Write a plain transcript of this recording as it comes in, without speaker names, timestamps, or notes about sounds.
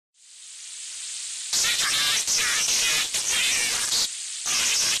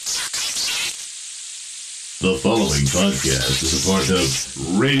The following podcast is a part of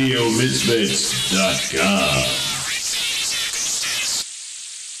RadioMisfits.com.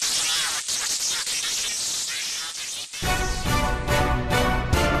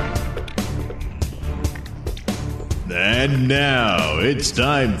 And now it's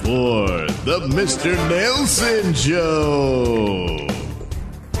time for the Mr. Nailsin Show.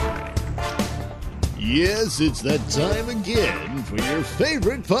 Yes, it's that time again for your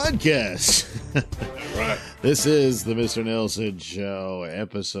favorite podcast. Right. This is the Mr. Nailsin Show,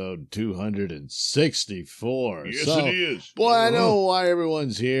 episode 264. Yes, so, it is. Boy, I know why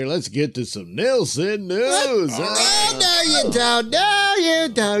everyone's here. Let's get to some Nailsin news. Oh, no, you don't. No, you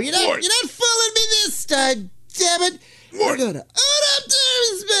don't. You're not fooling me this time, damn it. We're going to own up to our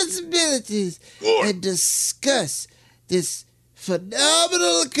responsibilities and discuss this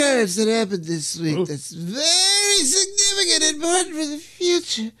phenomenal occurrence that happened this week that's very significant and important for the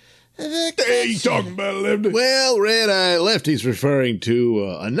future of our country. Hey, you talking about Lefty? Well, Red Eye Lefty's referring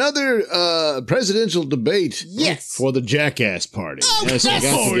to another presidential debate for the Jackass Party. Oh, yes, they got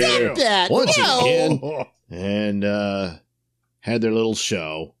stop together that. once No. again and had their little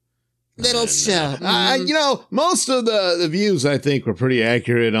show. Show. Most of the views, I think, were pretty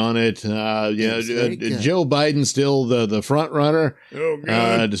accurate on it. Joe Biden's still the front runner,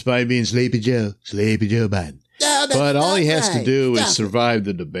 despite being Sleepy Joe Biden. No, But all he has to right. do is Stop survive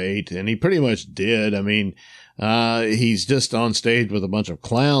the debate, and he pretty much did. I mean, he's just on stage with a bunch of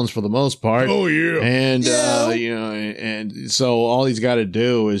clowns for the most part. Oh, yeah. And, Yeah. and so all he's got to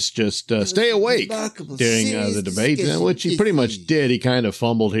do is just stay awake remarkable during series the debate, discussion. which he pretty much did. He kind of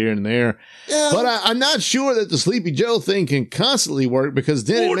fumbled here and there. Yeah. But I'm not sure that the Sleepy Joe thing can constantly work, because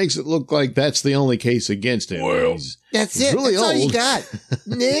then it makes it look like that's the only case against him. Well, That's he's it. really That's all you old. got.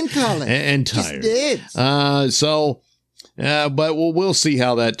 Name calling. and Just tired. names. But we'll see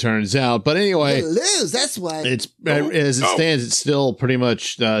how that turns out. But anyway, We'll lose. That's why. it's as it stands, it's still pretty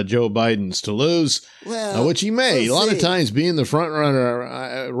much Joe Biden's to lose, Well, which he may. we'll A lot see. of times, being the front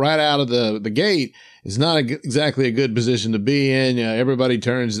runner right out of the gate is not exactly a good position to be in. Everybody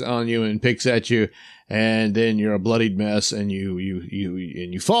turns on you and picks at you, and then you're a bloodied mess, and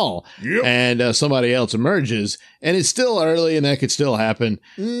you fall, Yep. and somebody else emerges, and it's still early, and that could still happen.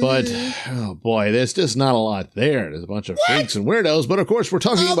 But oh boy, there's just not a lot there. There's a bunch of freaks and weirdos, but of course we're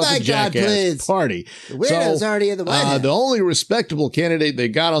talking Oh about my the God, Jackass please. Party. The weirdo's already in the White House. The only respectable candidate they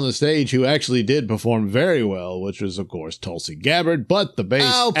got on the stage who actually did perform very well, which was of course Tulsi Gabbard, but the base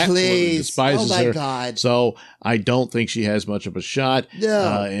Oh, absolutely please. despises Oh, my her. God. So I don't think she has much of a shot.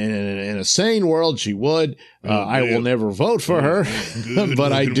 No. In a sane world, she would. I will never vote for her,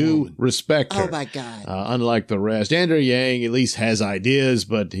 but I do respect her. Oh, my God. Unlike the rest, Andrew Yang at least has ideas,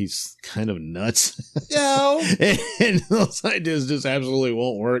 but he's kind of nuts. No. And those ideas just absolutely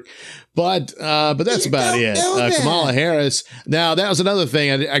won't work. But that's You about don't it. know that. Kamala Harris. Now, that was another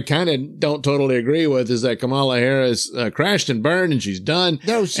thing I kind of don't totally agree with, is that Kamala Harris crashed and burned and she's done.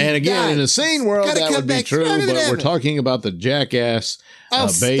 No, she And again, died. in a sane world, Gotta that come would be back true, stronger but than we're ever. talking about the Jackass Oh,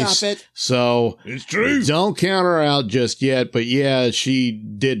 base. stop it. So It's true. don't count her out just yet. But yeah, she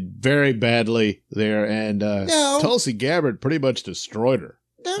did very badly there. And No. Tulsi Gabbard pretty much destroyed her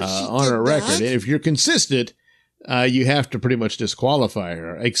No, she on did her record. not. And if you're consistent, you have to pretty much disqualify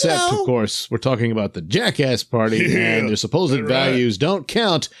her. Except, No. of course, we're talking about the Jackass Party, Yeah, and their supposed right. values don't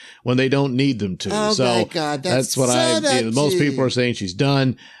count when they don't need them to. Oh, so my God, that's what so not most true. people are saying she's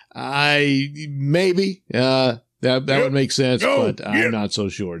done. That would make sense, No, but I'm yep. not so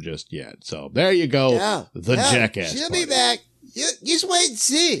sure just yet. So there you go, No. the No, Jackass She'll Party. be back. You just wait and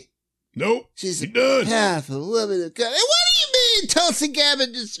see. Nope. She's He a done. powerful woman of God. And what do you mean Tulsi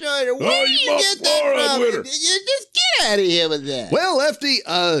Gabbard destroyed her? Where Oh, do you you must get that borrow from? with her. You just get out of here with that. Well, Lefty,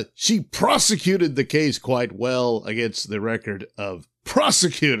 she prosecuted the case quite well against the record of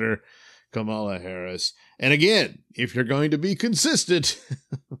prosecutor Kamala Harris. And again, if you're going to be consistent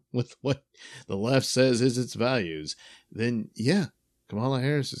with what the left says is its values, then yeah, Kamala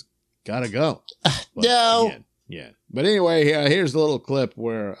Harris has got to go. But no. again, yeah. But anyway, here's the little clip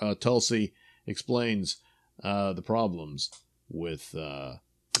where Tulsi explains the problems with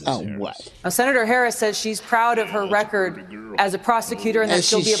Ms. Harris. What? Now, Senator Harris says she's proud of her record as a prosecutor and that As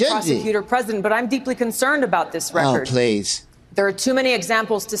she'll she be a should be. prosecutor president, but I'm deeply concerned about this Oh, record. please. There are too many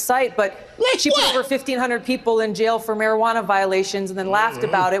examples to cite, but Like she put what? over 1,500 people in jail for marijuana violations and then laughed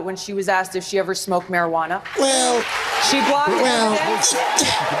about it when she was asked if she ever smoked marijuana. Well, She blocked Well- evidence.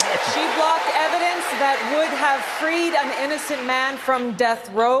 She blocked evidence that would have freed an innocent man from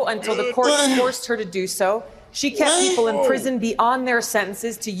death row until the court Well- forced her to do so. She kept What? people in prison beyond their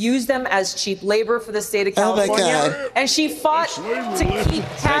sentences to use them as cheap labor for the state of Oh, my California. God. And she fought to keep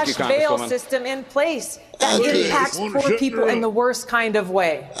cash bail Congresswoman. system in place. that Okay. impacts poor people in the worst kind of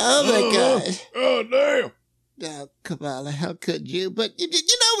way. Oh, my God. Oh, damn. Oh, Kamala, how could you? But, you know,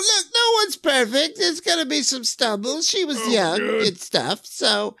 look, no one's perfect. There's going to be some stumbles. She was young good. and stuff,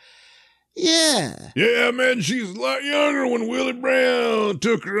 so, yeah. Yeah, I imagine she's a lot younger when Willie Brown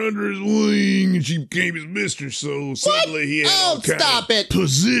took her under his wing and she became his mistress, so suddenly he had all kind stop of it.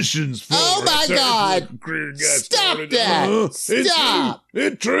 positions for Oh, her. my That's how God. her career got Stop started. that. Stop.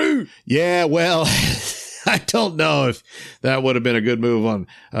 It's true. Yeah, well, I don't know if that would have been a good move on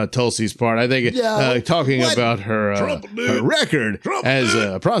Tulsi's part. I think talking about her record as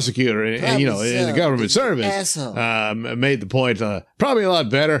a prosecutor, in the government service, made the point probably a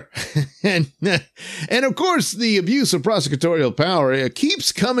lot better. and of course, the abuse of prosecutorial power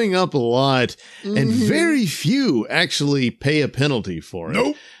keeps coming up a lot, and very few actually pay a penalty for it.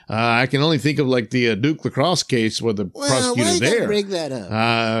 Nope. I can only think of like the Duke Lacrosse case where the prosecutor why you gotta there bring that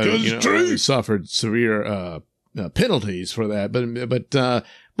up? It's true. suffered severe penalties for that. But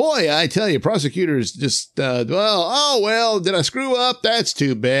boy, I tell you, prosecutors just did I screw up? That's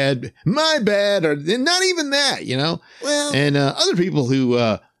too bad. My bad, or not even that, you know. Well, and other people who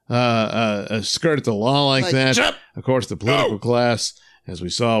skirt the law like that, of course, the political class. As we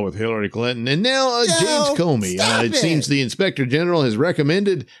saw with Hillary Clinton, and now James Comey. It seems the Inspector General has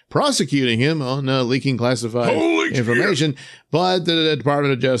recommended prosecuting him on leaking classified information, but the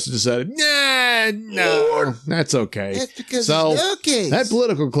Department of Justice decided, no, that's okay. That's because that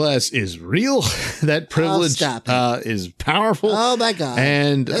political class is real. That privilege is powerful. Oh, my God.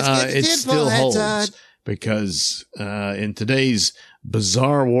 And it still holds. Because in today's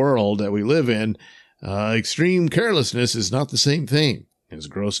bizarre world that we live in, extreme carelessness is not the same thing as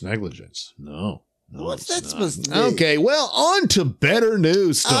gross negligence. No. What's that supposed to mean? Okay, well, on to better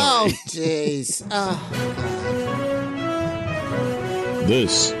news story. Oh, jeez. Oh,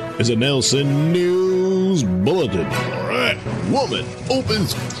 this is a Nailsin News Bulletin. All right. Woman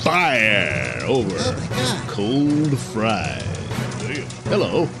opens fire over cold fries.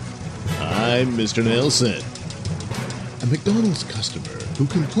 Hello, I'm Mr. Nailsin. A McDonald's customer who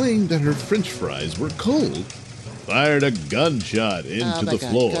complained that her French fries were cold fired a gunshot into the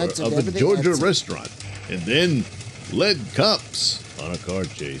floor of a Georgia restaurant and then led cops on a car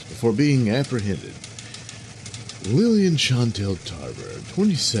chase before being apprehended. Lillian Chantel Tarver,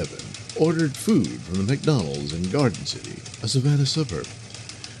 27, ordered food from the McDonald's in Garden City, a Savannah suburb.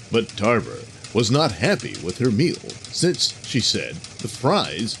 But Tarver was not happy with her meal since, she said, the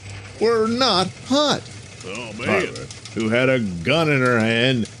fries were not hot. Oh, man. Tarver, who had a gun in her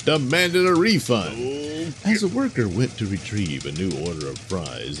hand, demanded a refund. As a worker went to retrieve a new order of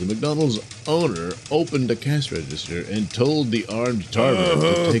fries, the McDonald's owner opened a cash register and told the armed Tarver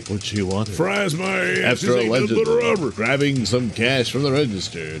to take what she wanted. Fries my ass. After allegedly grabbing some cash from the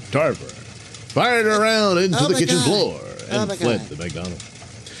register, Tarver fired a round into the kitchen floor and fled the McDonald's.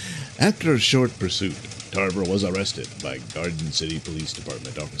 After a short pursuit, Tarver was arrested by Garden City Police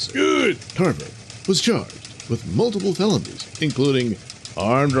Department officers. Good. Tarver was charged with multiple felonies, including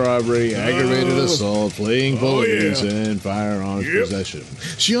armed robbery, aggravated assault, fleeing police, and firearms possession.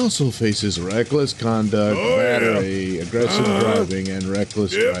 She also faces reckless conduct, battery, aggressive driving, and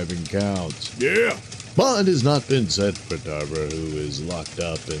reckless driving counts. Yeah. Bond has not been set for Tarver, who is locked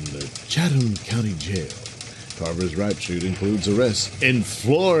up in the Chatham County Jail. Tarver's rap sheet includes arrests in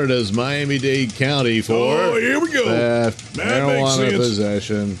Florida's Miami-Dade County for here we go. theft, That makes marijuana sense.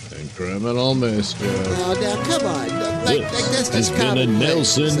 possession, and criminal mischief. Oh, now, come on. This has been a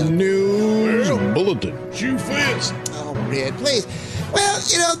Nailsin News Bulletin. Shoe fist. Oh, man, please. Well,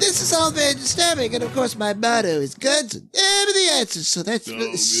 you know, this is all very disturbing, and of course my motto is guns and the answers, so that's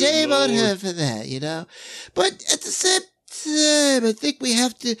shame on her for that, you know. But at the same time, I think we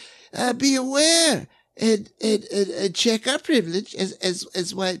have to be aware and check our privilege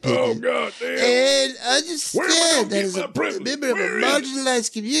as white people. Oh, God damn. And understand that as a member of a Where is it?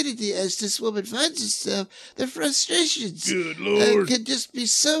 marginalized community, as this woman finds herself, the frustrations Good Lord. can just be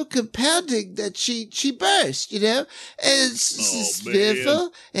so compounding that she burst, you know? And she's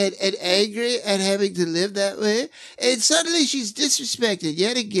fearful and angry at having to live that way. And suddenly she's disrespected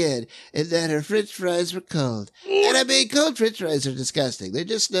yet again in that her French fries were cold. And I mean, cold French fries are disgusting. They're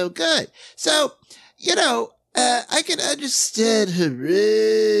just no good. So, you know, I can understand her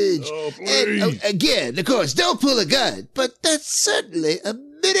rage. Oh, please. And again, of course, don't pull a gun, but that's certainly a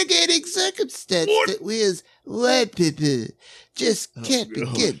mitigating circumstance that we as white people just can't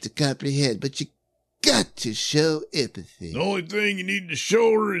begin to comprehend. But you got to show empathy. The only thing you need to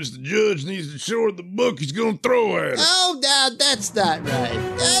show her is the judge needs to show her the book he's going to throw at her. Oh, now that's not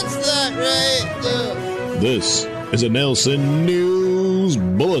right. That's not right. No. This is a Nailsin News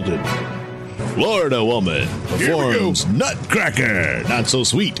Bulletin. Florida woman performs nutcracker, not so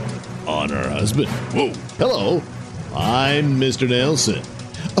sweet, on her husband. Whoa. Hello, I'm Mr. Nailsin.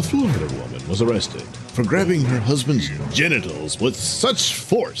 A Florida woman was arrested for grabbing her husband's genitals with such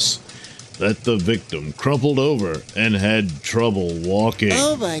force that the victim crumpled over and had trouble walking.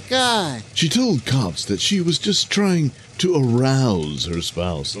 Oh, my God. She told cops that she was just trying to arouse her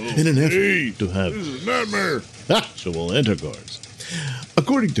spouse in an effort to have This is a nightmare. actual intercourse.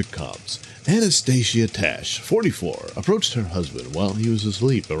 According to cops, Anastasia Tash, 44, approached her husband while he was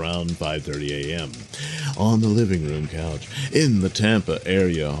asleep around 5:30 a.m. on the living room couch in the Tampa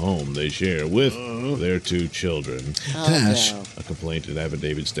area home they share with their 2 children. Tash, no. a complaint in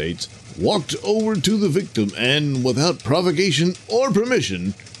affidavit states, walked over to the victim and, without provocation or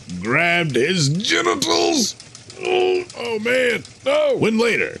permission, grabbed his genitals. Oh, man. No. When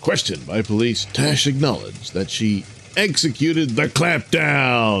later questioned by police, Tash acknowledged that she executed the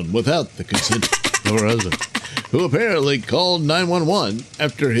clampdown without the consent of her husband, who apparently called 911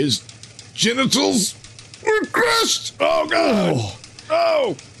 after his genitals were crushed. Oh, God.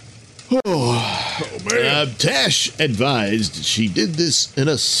 No. Oh, man. Tash advised she did this in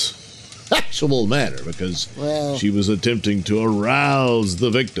a sexual manner because she was attempting to arouse the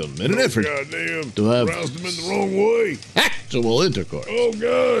victim in an effort Goddamn. to have Roused him in the wrong way. actual intercourse. Oh,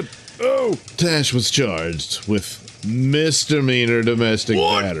 God. Oh. Tash was charged with misdemeanor domestic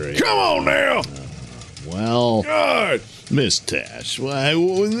battery. Come on now. Well, God. Miss Tash, why,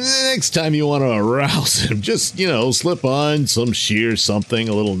 the next time you want to arouse him, just, slip on some sheer something,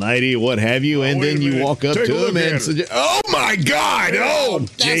 a little nightie, what have you, and wait then a you minute. walk up Take a to look him and at her. suggest, oh my God, oh,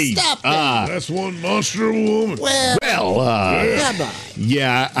 gee. Stop that. That's one monster of a woman. Well, come on.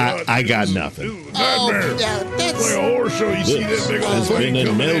 yeah, I got This nothing. is a Oh, nightmare. now, Like that's... a horror show. You see This that big old has thing been a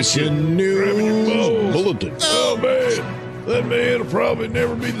coming at you, Nailsin grabbing your News balls. Bulletin. Oh, man. That man will probably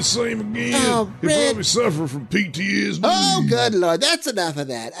never be the same again. Oh, He'll Red. probably suffer from PTSD. Oh, good Lord. That's enough of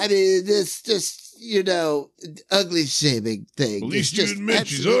that. I mean, this just, ugly shaming thing. At least is you just admit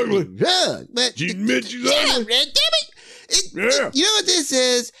she's absolutely ugly. wrong. But You admit she's Shut ugly? up, Red, damn it. Yeah. You know what this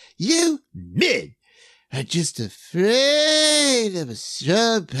is? You men are just afraid of a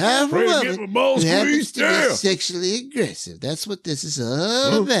strong, powerful Afraid to woman get my balls who happens squeezed? to be Yeah. sexually aggressive. That's what this is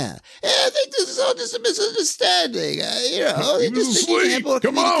all about. And I think this is all just a misunderstanding. He was Just need to have asleep. more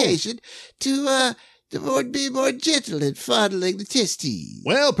Come on. communication to be more gentle in fondling the testes.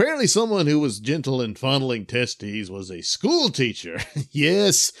 Well, apparently someone who was gentle in fondling testes was a school teacher.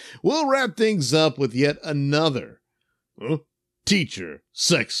 Yes, we'll wrap things up with yet another teacher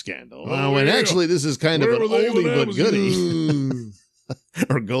sex scandal. Oh, And yeah. actually, this is kind Where of an were they when oldie I but was goodie.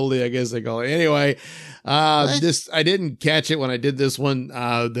 Or Goldie, I guess they call it. Anyway, this I didn't catch it when I did this one.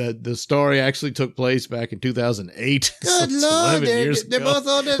 The story actually took place back in 2008. Good so it's Lord, 11 years they're ago. both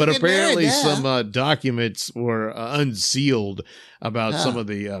on But apparently some documents were unsealed about some of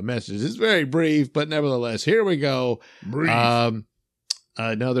the messages. It's very brief, but nevertheless, here we go. Brief.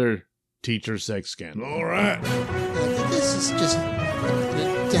 Another teacher sex scandal. All right. This is just.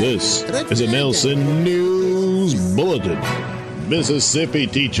 This is a Nailsin News Bulletin. Mississippi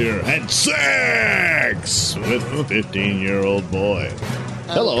teacher had sex with 15-year-old boy.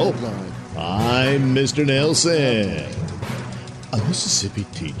 Hello, good Lord. I'm Mr. Nailsin. A Mississippi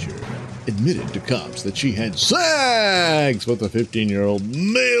teacher admitted to cops that she had sex with a 15-year-old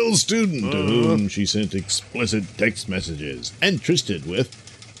male student to whom she sent explicit text messages and trysted with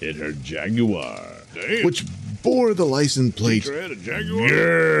in her Jaguar, Damn. which bore the license plate. Teacher had a Jaguar.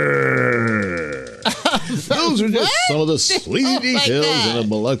 Yeah. Those are just some of the sleazy Oh, my details in a God.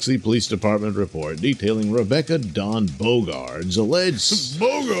 Biloxi Police Department report detailing Rebecca Dawn Bogard's alleged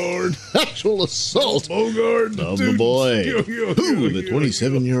Bogard. sexual assault Bogard. of the boy, Yo, yo, who yo, the yo,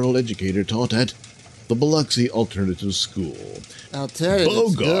 27-year-old educator taught at the Biloxi Alternative School. Alternative.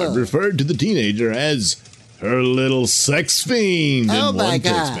 Bogard referred to the teenager as her little sex fiend Oh, in my one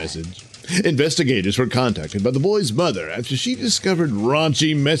text God. message. Investigators were contacted by the boy's mother after she discovered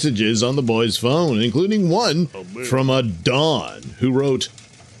raunchy messages on the boy's phone, including one from a Dawn who wrote,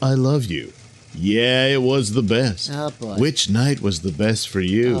 "I love you. Yeah, it was the best. Oh, boy. Which night was the best for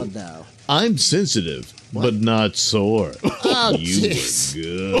you? Oh, no. I'm sensitive, but not sore. Oh, You jeez. were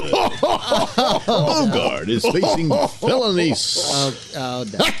good." Bogard is facing felony Oh, no.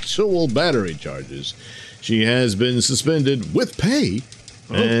 sexual battery charges. She has been suspended with pay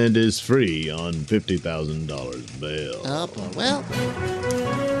and is free on $50,000 bail. Oh, boy. Well.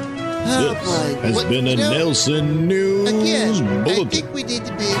 This has been a Nailsin News Again, I Bulletin. think we need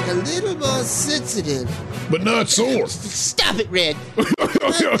to be a little more sensitive. But not sore. Stop it, Red. Not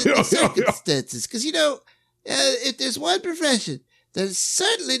the circumstances. Because, if there's one profession that is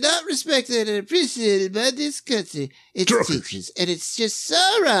certainly not respected and appreciated by this country. It's teachers, and it's just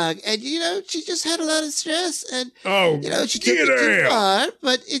so wrong. And, she just had a lot of stress, and, she took it too far.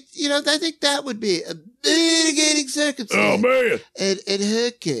 But, I think that would be a mitigating circumstance. Oh, man. In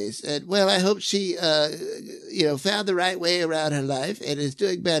her case. And, well, I hope she, found the right way around her life and is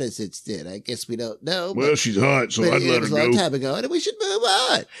doing better since then. I guess we don't know. Well, she's hot, so I'd let her go. It was a long time ago, and we should move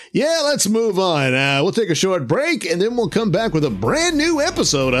on. Yeah, let's move on. We'll take a short break, and then we'll come back with a brand new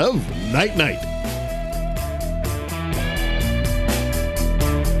episode of Night Night.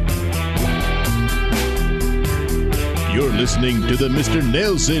 You're listening to the Mr.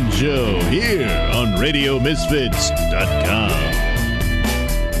 Nailsin Show here on RadioMisfits.com.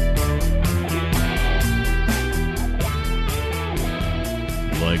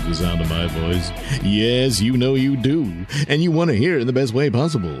 Like the sound of my voice? Yes, you know you do. And you want to hear it in the best way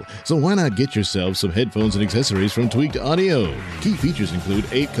possible. So why not get yourself some headphones and accessories from Tweaked Audio? Key features include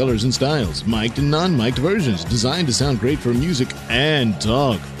 8 colors and styles, mic'd and non-mic'd versions, designed to sound great for music and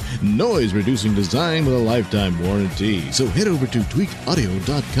talk. Noise-reducing design with a lifetime warranty. So head over to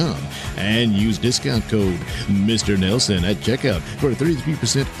tweakedaudio.com and use discount code Mr. Nailsin at checkout for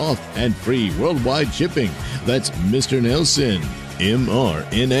 33% off and free worldwide shipping. That's Mr. Nailsin.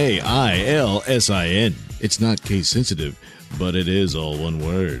 MrNailsin. It's not case sensitive, but it is all one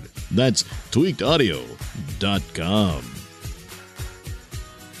word. That's tweakedaudio.com.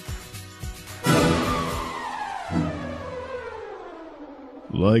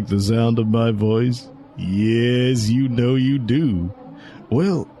 Like the sound of my voice? Yes, you know you do.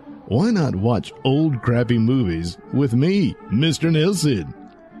 Well, why not watch old crappy movies with me, Mr. Nailsin?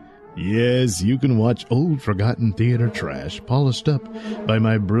 Yes, you can watch old forgotten theater trash polished up by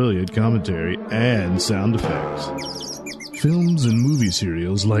my brilliant commentary and sound effects. Films and movie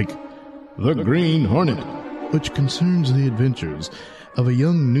serials like The Green Hornet, which concerns the adventures of a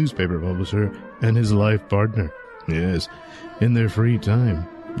young newspaper publisher and his life partner. Yes, in their free time,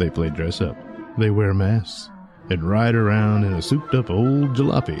 they play dress-up, they wear masks, and ride around in a souped-up old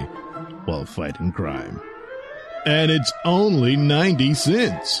jalopy while fighting crime. And it's only 90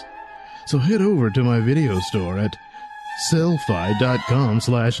 cents. So head over to my video store at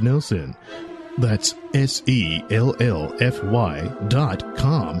sellfy.com/Nailsin. That's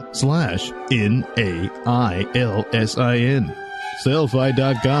sellfy.com/NAILSIN.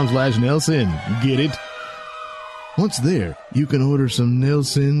 Sellfy.com/Nailsin. Get it? Once there, you can order some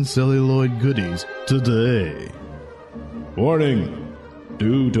Nailsin celluloid goodies today. Warning!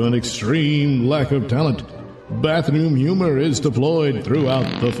 Due to an extreme lack of talent, bathroom humor is deployed throughout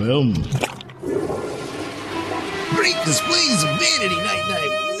the film. Great displays of vanity,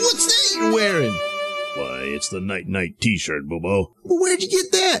 Night-Night. What's that you're wearing? Why, it's the Night Night t-shirt, Bobo. Well, where'd you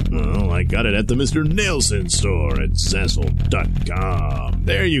get that? Oh, I got it at the Mr. Nailsin store at Zazzle.com.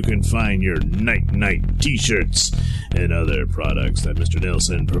 There you can find your Night Night t-shirts and other products that Mr.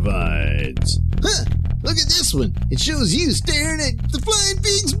 Nailsin provides. Huh, look at this one. It shows you staring at the flying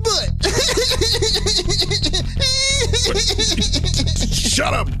pig's butt.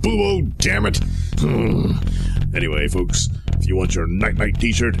 Shut up, Boo-Boo, damn it. Anyway, folks, if you want your Night Night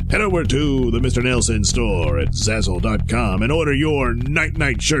t-shirt, head over to the Mr. Nailsin store at Zazzle.com and order your Night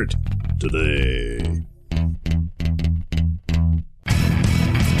Night shirt today.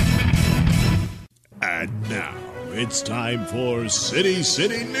 And now, it's time for City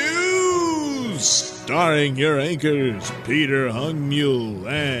News, starring your anchors, Peter Hungmule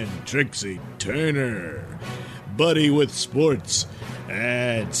and Trixie Turner, Buddy with sports,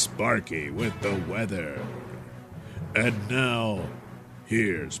 and Sparky with the weather. And now,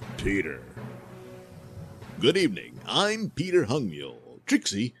 here's Peter. Good evening. I'm Peter Hungmule.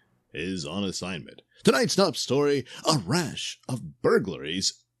 Trixie is on assignment. Tonight's top story, a rash of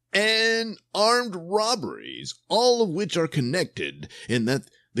burglaries and armed robberies, all of which are connected in that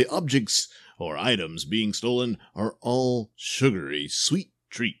the objects or items being stolen are all sugary, sweet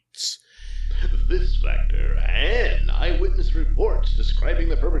treats. This factor and eyewitness reports describing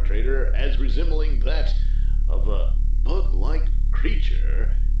the perpetrator as resembling that of a bug-like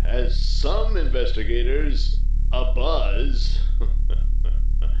creature has some investigators abuzz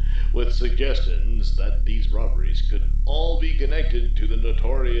with suggestions that these robberies could all be connected to the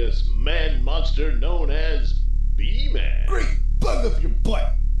notorious man-monster known as B-Man. Great bug up your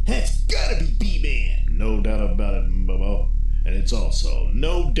butt. That's gotta be B-Man. No doubt about it, Bobo. And it's also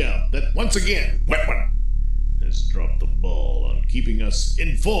no doubt that once again, Whitman has dropped the ball on keeping us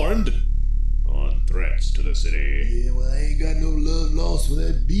informed on threats to the city. Yeah, well, I ain't got no love lost for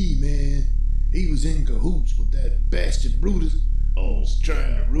that B-Man. He was in cahoots with that bastard Brutus. Oh, was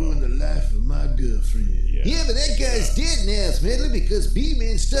trying to ruin the life of my girlfriend. Yeah, but that guy's dead now, Smedley, because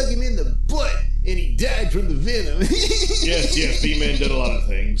B-Man stuck him in the butt and he died from the venom. Yes, B-Man did a lot of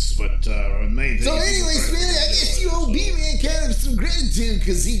things, but the main thing. So anyway, Smedley, I guess you owe B-Man kind of some gratitude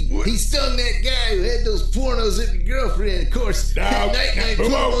because he stung that guy who had those pornos with your girlfriend. Of course, night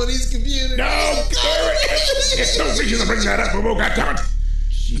put on his computer. No, it's no reason to bring that up, Boo-Boo, goddammit.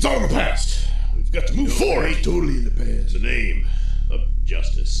 It's all in the past. We've got to move forward. Ain't totally in the past. The name of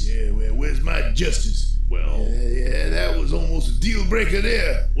justice. Yeah, well, where's my justice? Well, Yeah, that was almost a deal breaker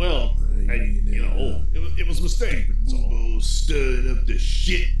there. well, it was a mistake. It's all. Oh, stirring up the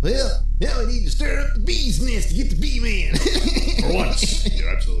shit. Well, now we need to stir up the bee's nest to get the B-Man. For once, you're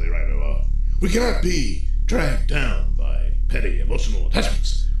absolutely right, Boo-Boo. We cannot be dragged down by petty emotional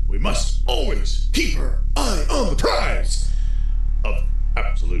attachments. We must always keep our eye on the prize of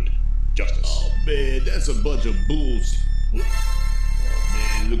absolute justice. Oh, man, that's a bunch of bullshit. Oh,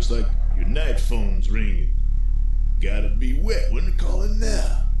 man, looks like your night phone's ringing. Gotta be wet when they're calling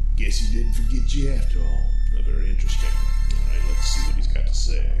now. Guess he didn't forget you after all. Very interesting. All right, let's see what he's got to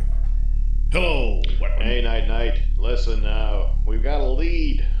say. Hello, Wetman. Hey, Night. Listen, we've got a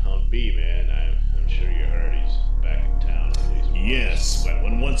lead on B-Man. I'm sure you heard he's back in town. At least Yes,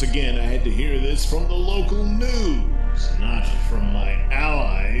 Wetman, once again, I had to hear this from the local news, not from my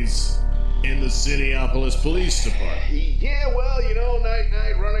allies in the Cityopolis Police Department. Yeah, well,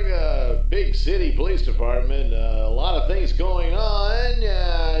 Night running a big city police department, a lot of things going on,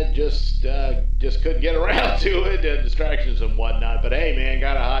 just couldn't get around to it, distractions and whatnot. But hey, man,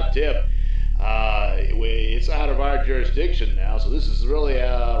 got a hot tip. It's out of our jurisdiction now, so this is really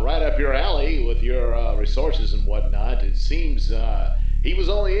right up your alley with your resources and whatnot. It seems he was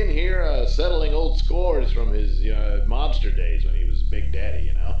only in here settling old scores from his mobster days when he was Big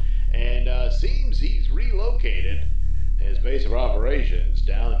Daddy, and seems he's relocated his base of operations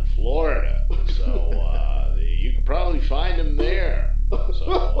down in Florida. So you can probably find him there.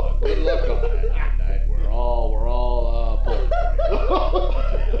 So good luck on that Night. We're all pulling for you.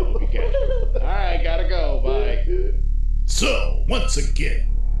 Hope you catch him. All right, gotta go. Bye. So, once again,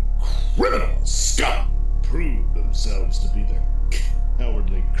 criminal scum prove themselves to be the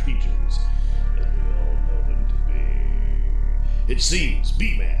cowardly creatures that we all know them to be. It seems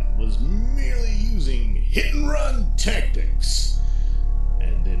B-Man was merely using hit-and-run tactics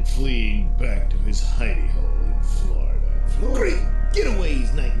and then fleeing back to his hidey hole in Florida. Great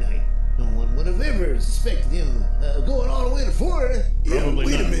getaways, Night. No one would have ever suspected him going all the way to Florida. Probably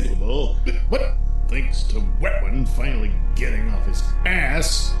wait not, a minute. Boo-Boo. What? Thanks to Wetman finally getting off his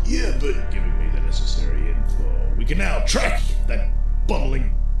ass. Yeah, but Giving me the necessary info. We can now track that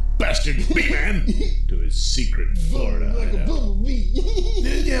bumbling bastard B-Man to his secret Florida like a hideout. bumblebee.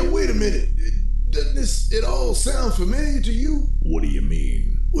 yeah, wait a minute. Doesn't it all sound familiar to you? What do you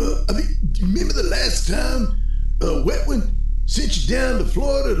mean? Well, I mean, remember the last time Wetman sent you down to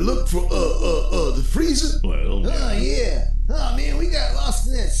Florida to look for the freezer? Well, Oh, yeah. Oh, man, we got lost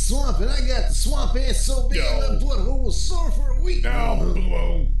in that swamp, and I got the swamp ass so big I put a whole sore for a week. now,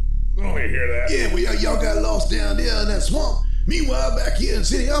 Boo-Boo. Oh, you hear that? Yeah, well, y'all got lost down there in that swamp. Meanwhile, back here in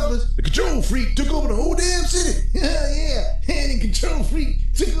Cityopolis, the control freak took over the whole damn city. Yeah, and the control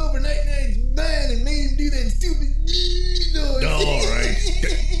freak took over Night-Night's mind and made him do that stupid noise. All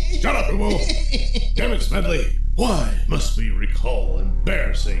right. Shut up, Boo-Boo. Damn it, Smedley. Why must we recall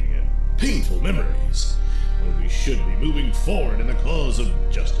embarrassing and painful memories when we should be moving forward in the cause of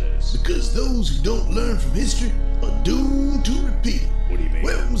justice? Because those who don't learn from history are doomed to repeat it. What do you mean?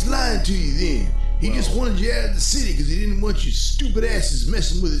 Wetman was lying to you then. He just wanted you out of the city because he didn't want you stupid asses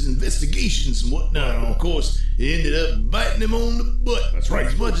messing with his investigations and whatnot. And of course, it ended up biting him on the butt. That's right.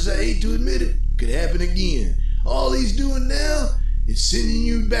 As much as I hate to admit it, could happen again. All he's doing now is sending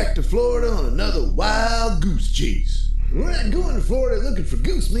you back to Florida on another wild goose chase. We're not going to Florida looking for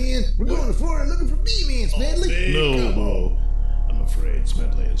Goose Man. We're going to Florida looking for B-Man, Smedley. No, Boo. I'm afraid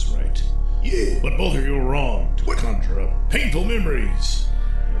Smedley is right. Yeah. But both of you are wrong to conjure up painful memories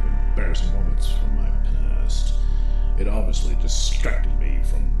of embarrassing moments from my past. It obviously distracted me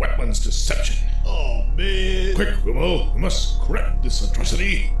from Wetman's deception. Oh, man. Quick, Boo-Boo, we must correct this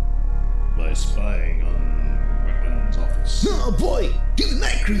atrocity by spying on Wetman's office. Oh, boy. Do the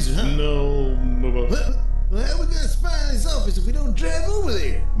night cruiser, huh? No, Boo-Boo. Well, how are we going to spy on his office if we don't drive over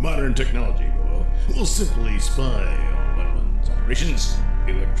there? Modern technology, Boo-Boo. We'll simply spy on Wetman's operations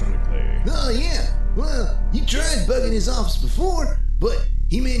electronically. Oh, yeah. Well, you tried bugging his office before, but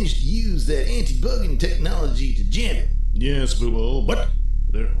he managed to use that anti-bugging technology to jam it. Yes, Boo-Boo, but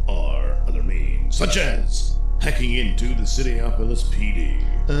there are other means, such as hacking into the Cityopolis PD.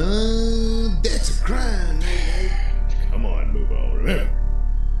 That's a crime, Night. Come on, Boo-Boo, remember,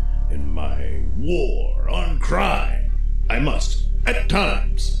 in my war on crime. I must, at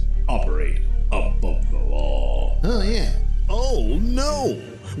times, operate above the law. Oh, yeah. Oh no!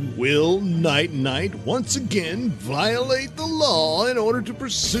 Will Night Knight once again violate the law in order to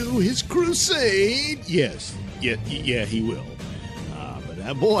pursue his crusade? Yes, yeah, he will.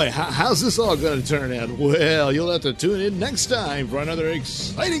 But boy, how's this all going to turn out? Well, you'll have to tune in next time for another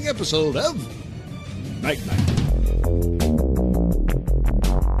exciting episode of Night Knight.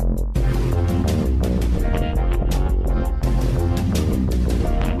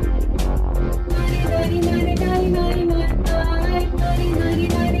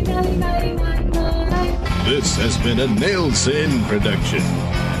 This has been a Nailsin production.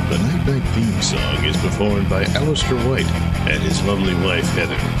 The Night Night theme song is performed by Alistair White and his lovely wife,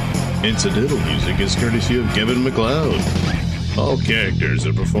 Heather. Incidental music is courtesy of Kevin MacLeod. All characters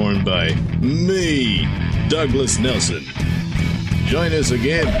are performed by me, Douglas Nelson. Join us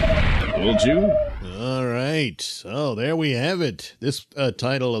again, won't you? All right, so there we have it. This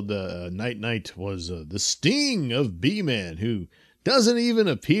title of the Night Night was The Sting of B-Man, who doesn't even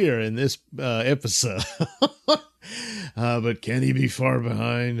appear in this episode. But can he be far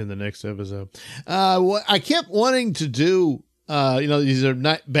behind in the next episode? I kept wanting to do, these are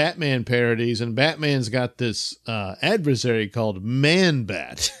not Batman parodies, and Batman's got this adversary called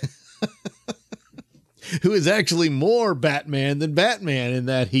Man-Bat, who is actually more Batman than Batman in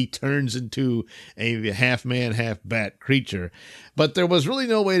that he turns into a half-man, half-bat creature. But there was really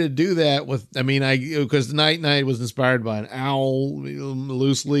no way to do that because Night Knight was inspired by an owl,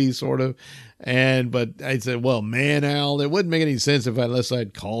 loosely, sort of. But I said, well, Man Owl, it wouldn't make any sense unless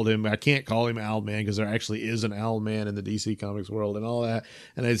I'd called him. I can't call him Owl Man because there actually is an Owl Man in the DC Comics world and all that.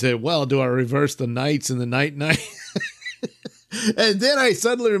 And I said, well, do I reverse the Knights in the Night Knight? And then I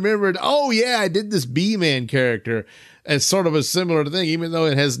suddenly remembered, oh yeah, I did this B-Man character as sort of a similar thing, even though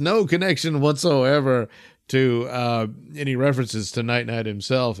it has no connection whatsoever to any references to Night Knight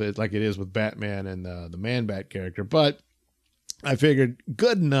himself, like it is with Batman and the Man-Bat character. But I figured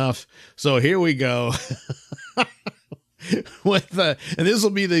good enough. So here we go. And this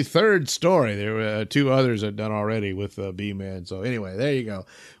will be the third story. There were two others I've done already with B-Man. So anyway, there you go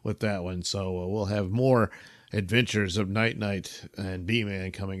with that one. So we'll have more adventures of Night Knight and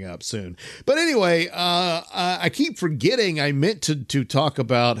B-Man coming up soon. But anyway, I keep forgetting I meant to talk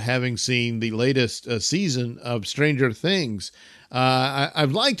about having seen the latest season of Stranger Things.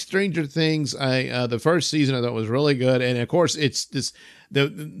 I've liked Stranger Things. The first season I thought was really good, and of course it's this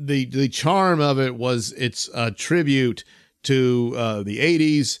the charm of it was it's a tribute to the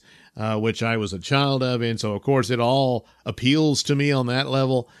 80s, which I was a child of, and so of course it all appeals to me on that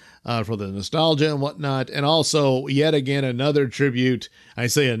level. For the nostalgia and whatnot, and also yet again another tribute. I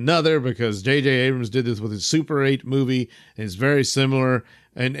say another because J.J. Abrams did this with his Super 8 movie, and it's very similar,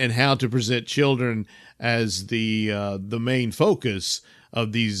 and how to present children as the main focus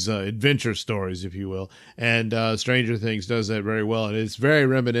of these adventure stories, if you will. And Stranger Things does that very well, and it's very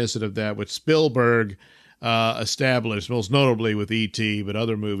reminiscent of that, which Spielberg established, most notably with E.T., but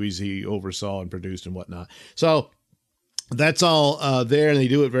other movies he oversaw and produced and whatnot. So that's all there, and they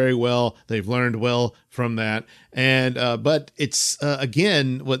do it very well. They've learned well from that. And but it's,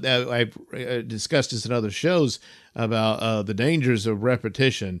 again, what I've discussed this in other shows about the dangers of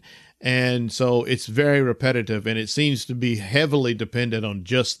repetition. And so it's very repetitive, and it seems to be heavily dependent on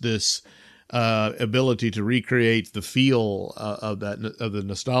just this ability to recreate the feel of the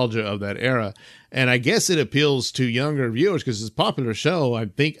nostalgia of that era. And I guess it appeals to younger viewers because it's a popular show, I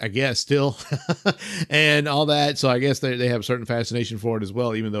guess still, and all that. So I guess they have a certain fascination for it as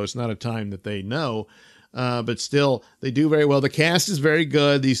well, even though it's not a time that they know. But still, they do very well. The cast is very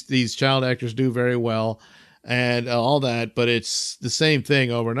good. These child actors do very well, and all that. But it's the same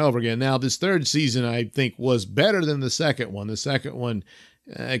thing over and over again. Now, this third season, I think, was better than the second one. The second one,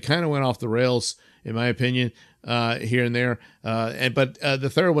 it kind of went off the rails, in my opinion, here and there. But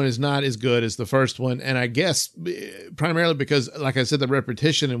the third one is not as good as the first one. And I guess primarily because, like I said, the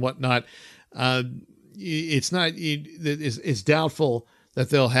repetition and whatnot, it's doubtful that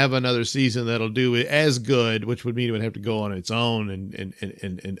they'll have another season that'll do it as good, which would mean it would have to go on its own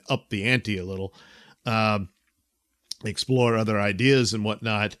and up the ante a little, explore other ideas and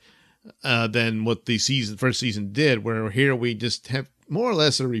whatnot, than what the first season did, where here we just have more or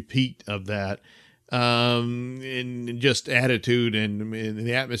less a repeat of that, in just attitude and in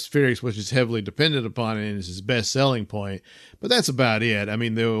the atmospherics, which is heavily dependent upon it and is his best selling point. But that's about it. I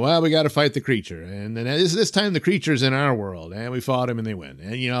mean, we got to fight the creature. And then this time the creature's in our world. And we fought him and they win.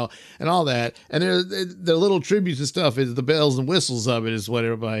 And, and all that. And the little tributes and stuff is the bells and whistles of it is what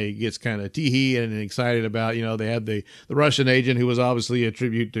everybody gets kind of tee-hee and excited about. They had the Russian agent who was obviously a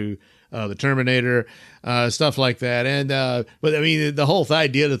tribute to the Terminator, stuff like that. And, but I mean, the whole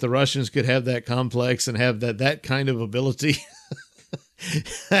idea that the Russians could have that complex and have that kind of ability.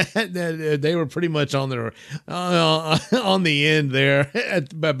 They were pretty much on the end there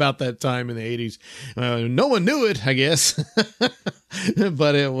at about that time in the 80s. No one knew it, I guess,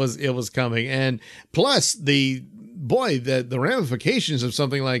 but it was coming. And plus the ramifications of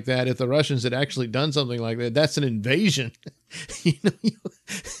something like that, if the Russians had actually done something like that, that's an invasion,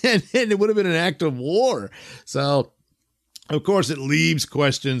 and it would have been an act of war. So, of course, it leaves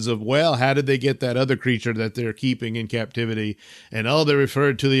questions of, well, how did they get that other creature that they're keeping in captivity? And, they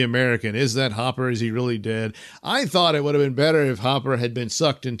referred to the American. Is that Hopper? Is he really dead? I thought it would have been better if Hopper had been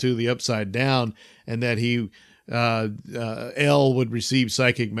sucked into the Upside Down and that Elle would receive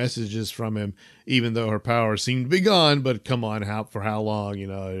psychic messages from him, even though her power seemed to be gone. But come on, for how long?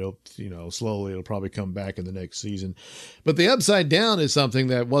 Slowly it'll probably come back in the next season. But the Upside Down is something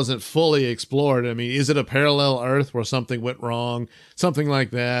that wasn't fully explored. I mean, is it a parallel Earth where something went wrong? Something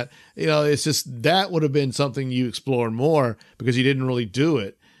like that. It's just that would have been something you explore more because you didn't really do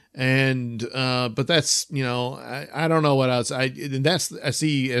it. And but that's I don't know what else I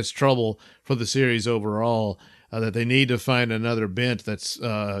see as trouble for the series overall, that they need to find another bent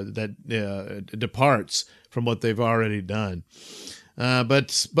that departs from what they've already done.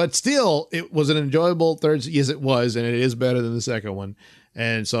 But still, it was an enjoyable third. Yes, it was, and it is better than the second one.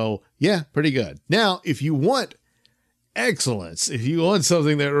 And so, yeah, pretty good. Now, if you want excellence, if you want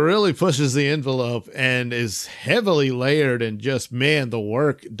something that really pushes the envelope and is heavily layered and just, man, the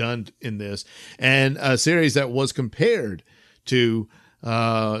work done in this, and a series that was compared to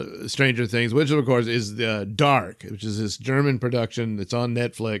Stranger Things, which of course is Dark, which is this German production that's on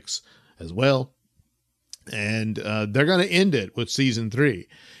Netflix as well. And they're going to end it with season 3,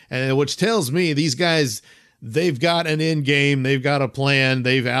 and which tells me these guys, they've got an end game. They've got a plan.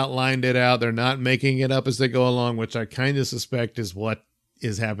 They've outlined it out. They're not making it up as they go along, which I kind of suspect is what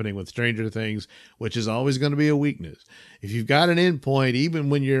is happening with Stranger Things, which is always going to be a weakness. If you've got an end point, even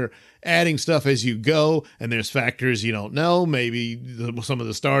when you're adding stuff as you go, and there's factors you don't know, maybe some of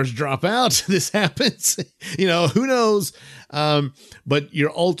the stars drop out. This happens, who knows? But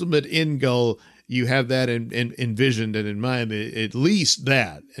your ultimate end goal, you have that envisioned and in mind, at least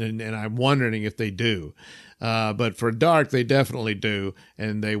that. And I'm wondering if they do. But for Dark, they definitely do.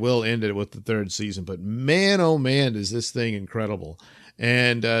 And they will end it with the 3rd season. But man, oh man, is this thing incredible.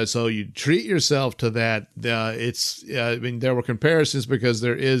 And so you treat yourself to that. There were comparisons because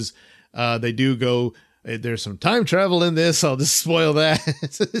there is, they do go, there's some time travel in this. I'll just spoil that.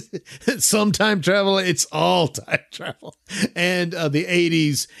 Some time travel. It's all time travel. And the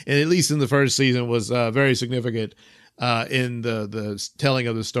 80s, and at least in the first season, was very significant in the telling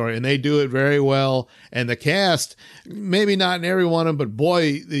of the story. And they do it very well. And the cast, maybe not in every one of them, but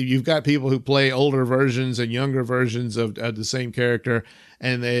boy, you've got people who play older versions and younger versions of the same character.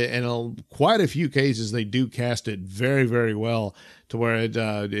 And in quite a few cases, they do cast it very, very well to where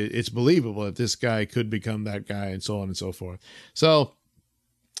it's believable that this guy could become that guy and so on and so forth. So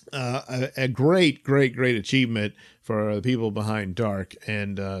a great, great, great achievement for the people behind Dark.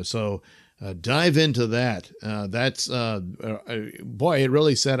 And so dive into that. That's boy, it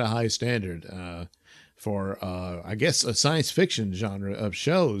really set a high standard for, I guess, a science fiction genre of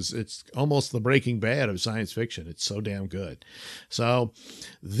shows. It's almost the Breaking Bad of science fiction. It's so damn good. So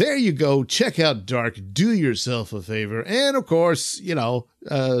there you go. Check out Dark. Do yourself a favor. And of course,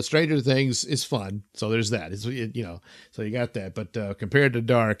 Stranger Things is fun. So there's that. So you got that. But compared to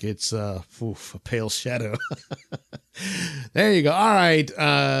Dark, it's a pale shadow. There you go. All right.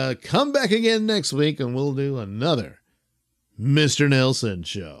 Come back again next week and we'll do another Mr. Nailsin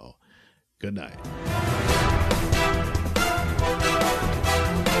Show. Good night.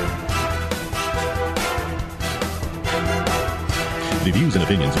 The views and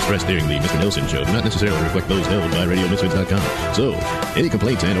opinions expressed during the Mr. Nailsin Show do not necessarily reflect those held by RadioMisfits.com. So, any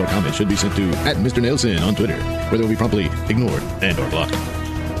complaints and or comments should be sent to @Mr. Nailsin on Twitter, where they will be promptly ignored and or blocked.